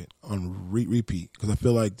listen to it on repeat, because I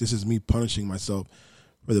feel like this is me punishing myself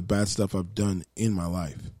for the bad stuff I've done in my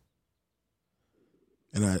life.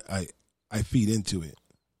 And I feed into it.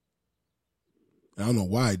 And I don't know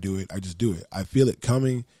why I do it. I just do it. I feel it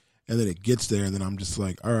coming, and then it gets there, and then I'm just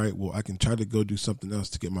like, all right, well, I can try to go do something else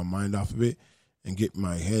to get my mind off of it and get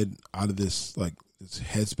my head out of this, like, this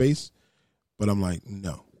headspace. But I'm like,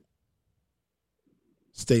 no.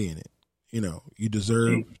 Stay in it. You know, you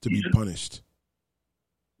deserve to be punished.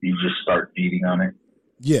 You just start feeding on it?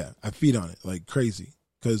 Yeah, I feed on it like crazy.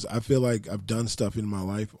 Because I feel like I've done stuff in my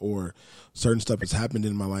life or certain stuff has happened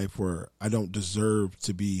in my life where I don't deserve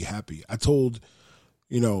to be happy. I told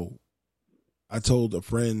a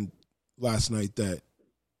friend last night that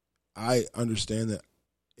I understand that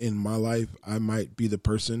in my life, I might be the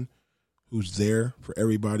person who's there for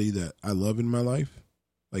everybody that I love in my life.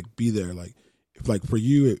 Like, be there. Like, if like for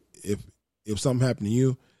you, if something happened to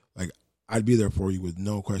you, like, I'd be there for you with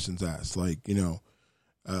no questions asked. Like,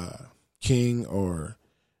 King or,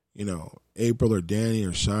 April or Danny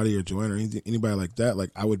or Shadi or Joanna or anybody like that,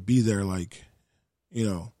 like, I would be there, like,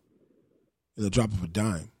 in the drop of a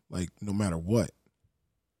dime, like, no matter what.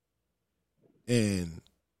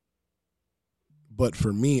 But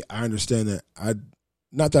for me, I understand that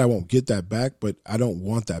not that I won't get that back, but I don't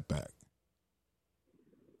want that back.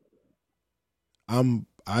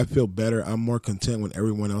 I feel better. I'm more content when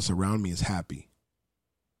everyone else around me is happy.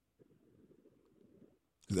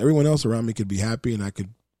 Because everyone else around me could be happy and I could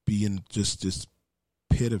be in just this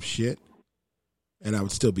pit of shit and I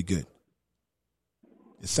would still be good.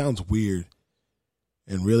 It sounds weird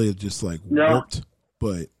and really just like warped,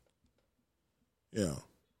 but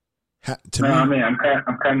to me, I mean, I'm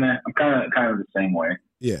kind of the same way.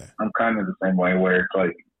 Yeah, I'm kind of the same way where it's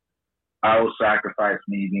like I will sacrifice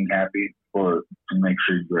me being happy to make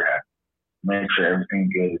sure you're happy, make sure everything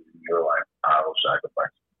good is in your life. I will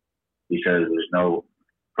sacrifice because there's no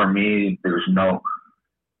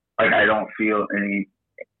like I don't feel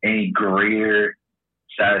any greater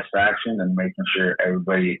satisfaction than making sure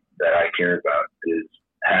everybody that I care about is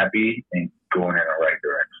happy and going in the right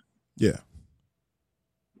direction. Yeah.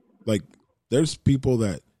 Like, there's people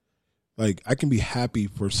that, like, I can be happy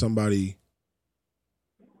for somebody.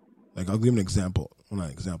 Like, I'll give an example. Well, not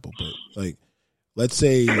an example, but, like, let's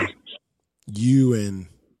say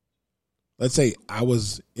I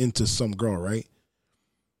was into some girl, right?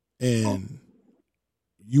 And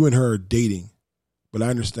you and her are dating, but I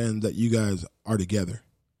understand that you guys are together.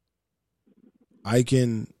 I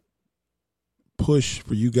can push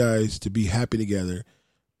for you guys to be happy together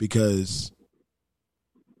because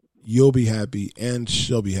you'll be happy and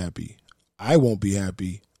she'll be happy. I won't be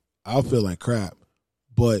happy. I'll feel like crap,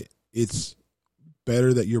 but it's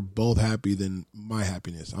better that you're both happy than my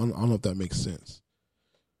happiness. I don't know if that makes sense.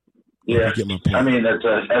 Yeah, you get my point. I mean that's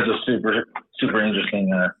a super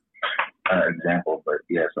interesting example, but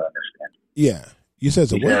yes, I understand. Yeah, you said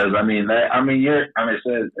so. Because it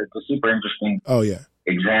says it's a super interesting. Oh yeah.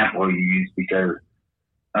 Example you use because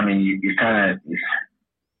I mean you're kind of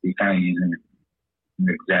using an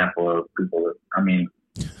example of people that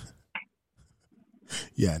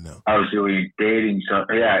yeah, no. Obviously, we're dating, so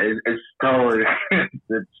yeah, it's totally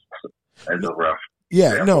it's a rough.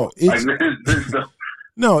 Yeah, no, it's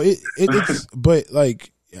it's but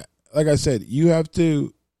like I said, you have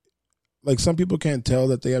to some people can't tell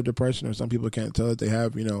that they have depression, or some people can't tell that they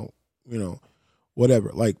have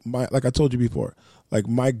whatever. Like I told you before, like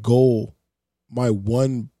my goal, my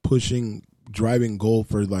one driving goal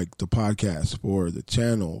for like the podcast, for the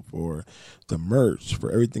channel, for the merch,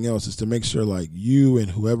 for everything else is to make sure like you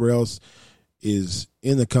and whoever else is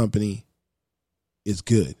in the company is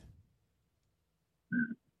good,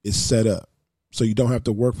 is set up, so you don't have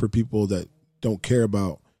to work for people that don't care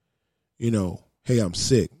about, hey, I'm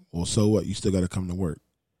sick. Well, so what? You still got to come to work.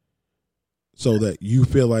 So that you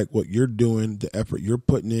feel like what you're doing, the effort you're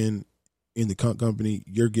putting in the company,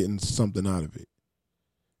 you're getting something out of it.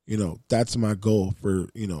 That's my goal for,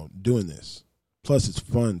 doing this. Plus, it's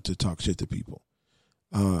fun to talk shit to people.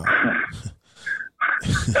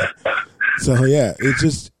 So, yeah, it's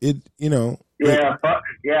just, Yeah,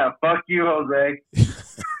 fuck you, Jose.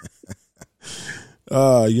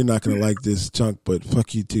 You're not going to like this, Chunk, but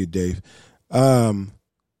fuck you too, Dave. So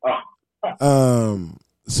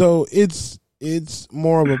it's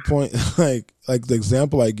more of a point, like the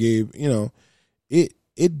example I gave,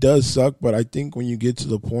 it does suck, but I think when you get to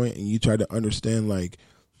the point and you try to understand, like,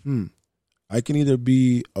 I can either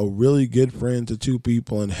be a really good friend to two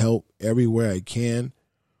people and help everywhere I can,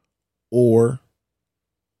 or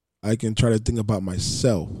I can try to think about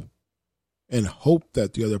myself and hope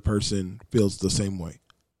that the other person feels the same way.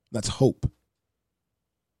 That's hope.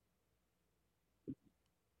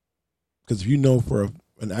 Because if you know for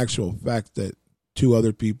an actual fact that two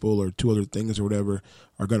other people or two other things or whatever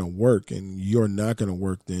are going to work and you're not going to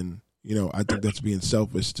work, then, I think that's being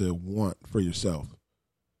selfish to want for yourself.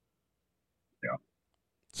 Yeah.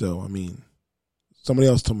 So, I mean, somebody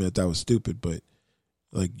else told me that was stupid, but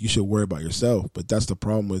like you should worry about yourself. But that's the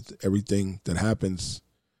problem with everything that happens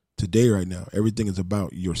today right now. Everything is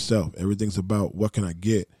about yourself. Everything's about what can I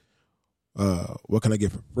get? What can I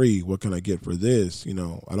get for free? What can I get for this? I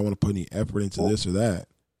don't want to put any effort into this or that.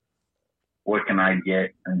 What can I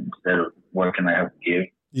get instead of what can I help give?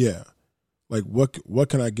 Yeah. Like what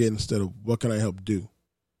can I get instead of what can I help do?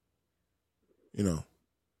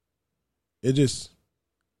 It just,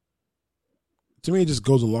 to me, it just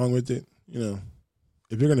goes along with it.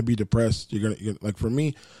 If you're going to be depressed, you're like, for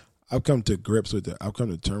me, I've come to grips with it. I've come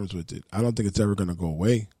to terms with it. I don't think it's ever going to go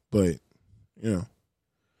away, but,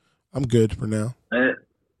 I'm good for now. I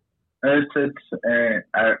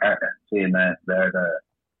seeing that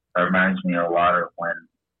reminds me a lot of when,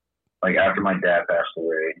 like, after my dad passed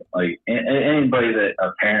away, like anybody that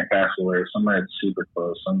a parent passed away, or somebody that's super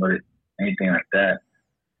close, anything like that,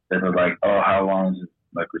 that they're like, oh, how long does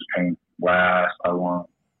this pain last? How long?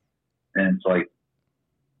 And it's like,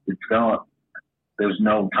 there's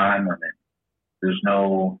no time limit. There's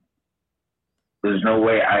no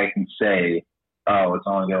way I can say, oh, it's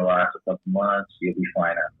only going to last a couple months, you'll be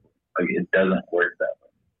fine after. Like, it doesn't work that way.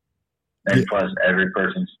 And plus, every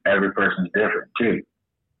person's different too.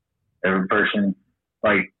 Every person,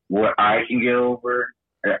 like, what I can get over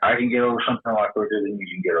something a lot quicker than you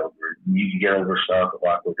can get over. You can get over stuff a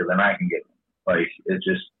lot quicker than I can get over. Like,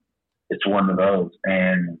 it's one of those.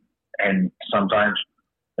 And sometimes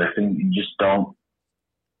I think you just don't.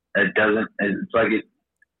 It's like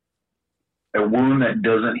a wound that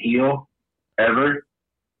doesn't heal ever,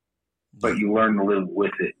 but you learn to live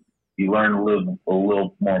with it. You learn to live a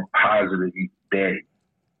little more positive each day.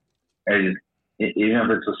 Even if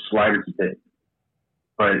it's the slightest bit,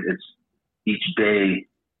 but it's each day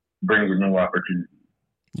brings a new opportunity.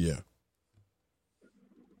 Yeah.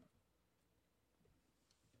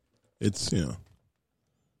 It's,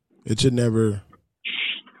 it should never,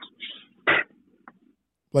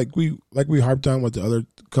 like we harped on with the other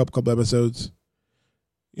couple episodes,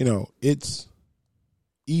 it's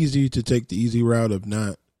easy to take the easy route of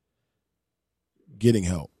not getting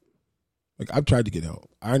help. Like, I've tried to get help.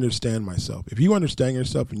 I understand myself. If you understand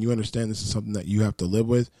yourself and you understand this is something that you have to live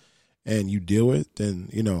with and you deal with, then,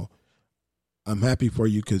 I'm happy for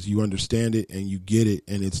you because you understand it and you get it,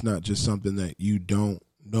 and it's not just something that you don't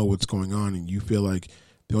know what's going on and you feel like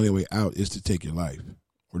the only way out is to take your life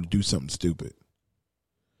or to do something stupid.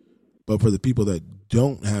 But for the people that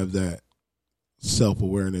don't have that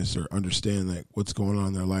self-awareness or understand like what's going on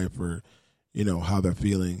in their life or, how they're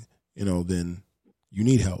feeling, then you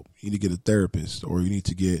need help. You need to get a therapist, or you need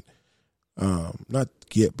to get, but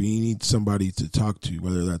you need somebody to talk to,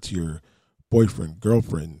 whether that's your boyfriend,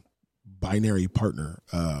 girlfriend, binary partner,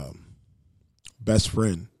 best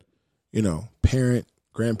friend, parent,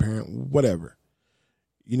 grandparent, whatever.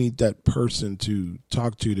 You need that person to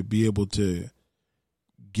talk to be able to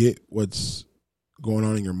get what's going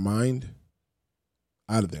on in your mind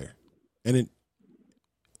out of there. And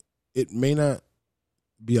it may not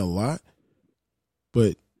be a lot,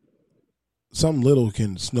 but something little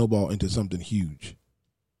can snowball into something huge.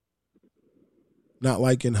 Not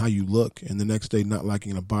liking how you look, and the next day not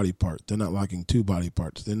liking a body part. They're not liking two body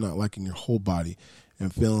parts. They're not liking your whole body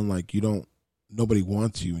and feeling like nobody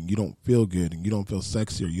wants you and you don't feel good and you don't feel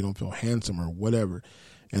sexy or you don't feel handsome or whatever.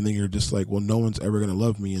 And then you're just like, well, no one's ever going to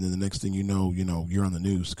love me. And then the next thing you know, you're on the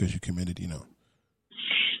news because you committed,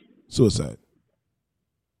 suicide.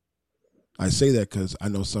 I say that because I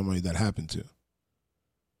know somebody that happened to.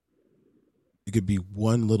 It could be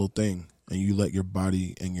one little thing, and you let your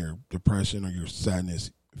body and your depression or your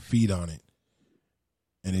sadness feed on it,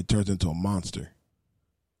 and it turns into a monster.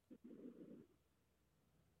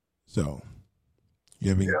 So, you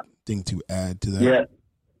have anything to add to that?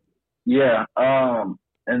 Yeah.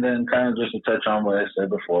 And then kind of just to touch on what I said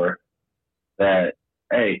before, that,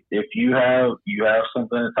 hey, if you have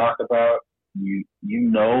something to talk about, you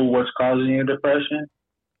know what's causing your depression,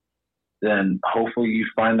 then hopefully you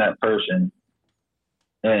find that person.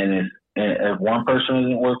 And if one person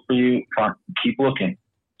doesn't work for you, keep looking.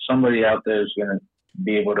 Somebody out there is going to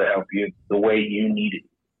be able to help you the way you need it.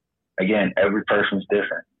 Again, every person's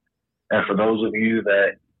different. And for those of you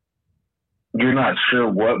that you're not sure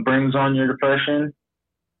what brings on your depression,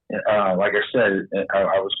 like I said,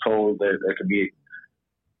 I was told that there could be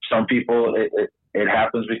some people, it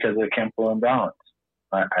happens because of a chemical imbalance.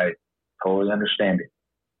 I totally understand it.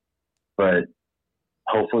 But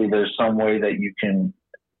hopefully there's some way that you can,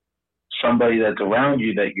 somebody that's around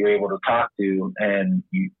you that you're able to talk to, and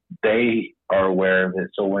they are aware of it.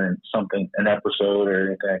 So when an episode or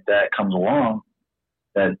anything like that comes along,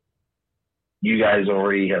 that you guys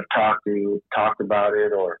already have talked about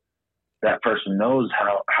it, or that person knows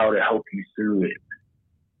how to help you through it.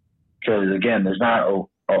 Because again, there's not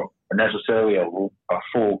necessarily a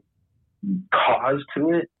full cause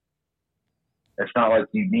to it. It's not like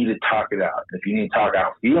you need to talk it out. If you need to talk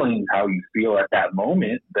out feelings, how you feel at that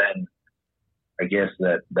moment, then I guess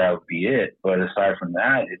that would be it. But aside from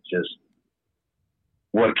that, it's just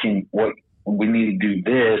what we need to do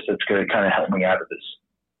this that's going to kind of help me out of this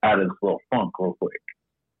little funk real quick.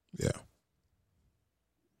 Yeah.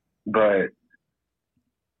 But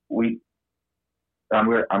I'm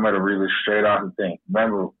going to read this straight off the thing.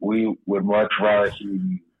 Remember, we would much rather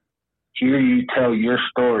hear you tell your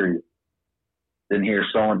story than hear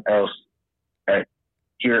someone else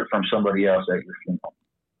hear it from somebody else at your funeral.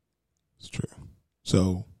 It's true.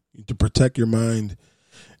 So to protect your mind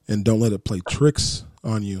and don't let it play tricks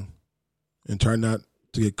on you, and try not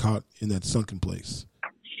to get caught in that sunken place,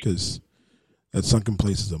 because that sunken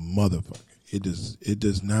place is a motherfucker. It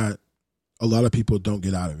does not. A lot of people don't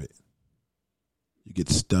get out of it. You get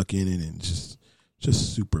stuck in it and just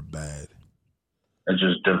super bad. It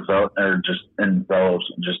just envelops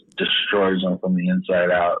and just destroys them from the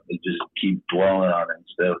inside out. They just keep dwelling on it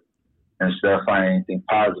instead of finding anything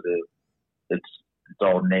positive. It's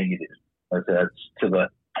all negative. That's to the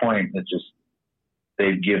point. It's just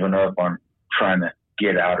they've given up on trying to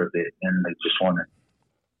get out of it, and they just want to.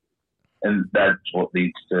 And that's what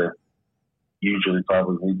usually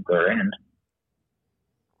probably leads to their end.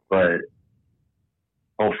 But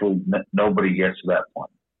hopefully nobody gets to that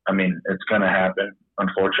point. I mean, it's going to happen,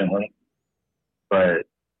 unfortunately. But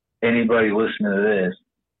anybody listening to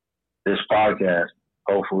this podcast,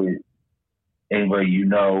 hopefully anybody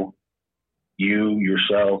you,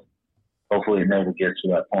 yourself, hopefully it never gets to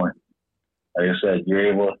that point. Like I said,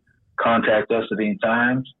 you're able to contact us at any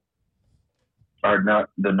time. The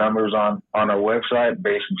numbers on our website,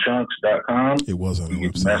 baseandchunks.com. It was on the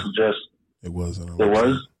you website. Message us. It was on our website. It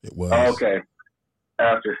was? It was. Oh, okay.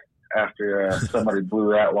 After somebody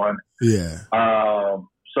blew that one. Yeah.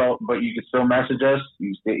 So, but you can still message us.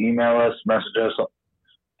 You can email us, message us.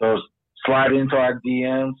 Those slide into our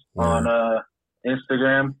DMs on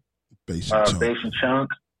Instagram, Base and Chunk.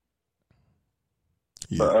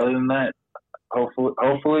 Yeah. But other than that,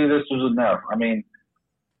 hopefully this was enough. I mean,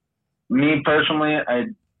 me personally,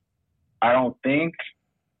 I don't think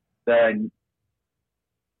that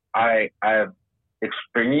I've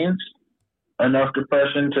experienced enough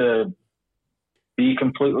depression to be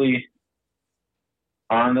completely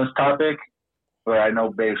on this topic, but I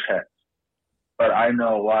know Base has. But I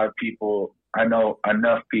know a lot of people. I know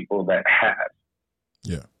enough people that have.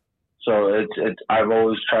 Yeah. So it's. I've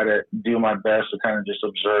always tried to do my best to kind of just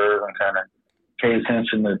observe and kind of pay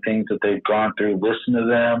attention to things that they've gone through, listen to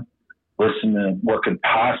them, listen to what could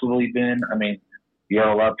possibly been. I mean, you have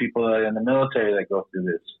a lot of people that are in the military that go through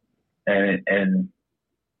this, and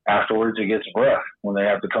afterwards it gets rough when they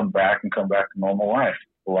have to come back to normal life.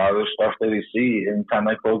 A lot of the stuff that they see, anytime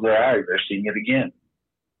they close their eyes, they're seeing it again.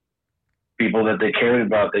 People that they cared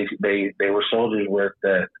about, they were soldiers with,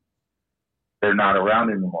 that they're not around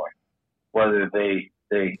anymore. Whether they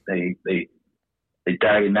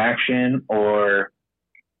died in action or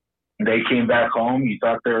they came back home, you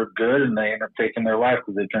thought they were good, and they ended up taking their life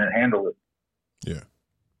because they couldn't handle it. Yeah.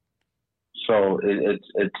 So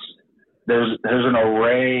there's an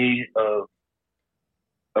array of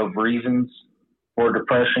reasons for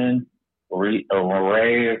depression, an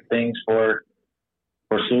array of things for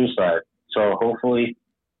suicide. So hopefully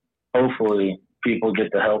people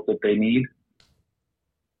get the help that they need,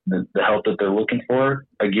 the help that they're looking for.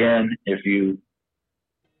 Again, if you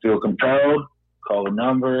feel compelled, call the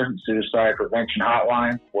number, Suicide Prevention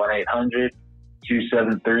Hotline,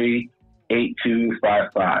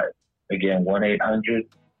 1-800-273-8255. Again,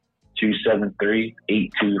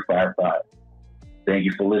 1-800-273-8255. Thank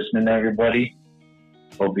you for listening, everybody.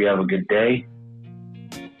 Hope you have a good day.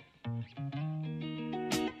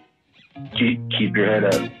 Keep your head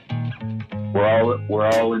up. We're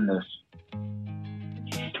all in this.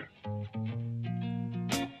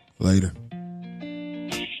 Later.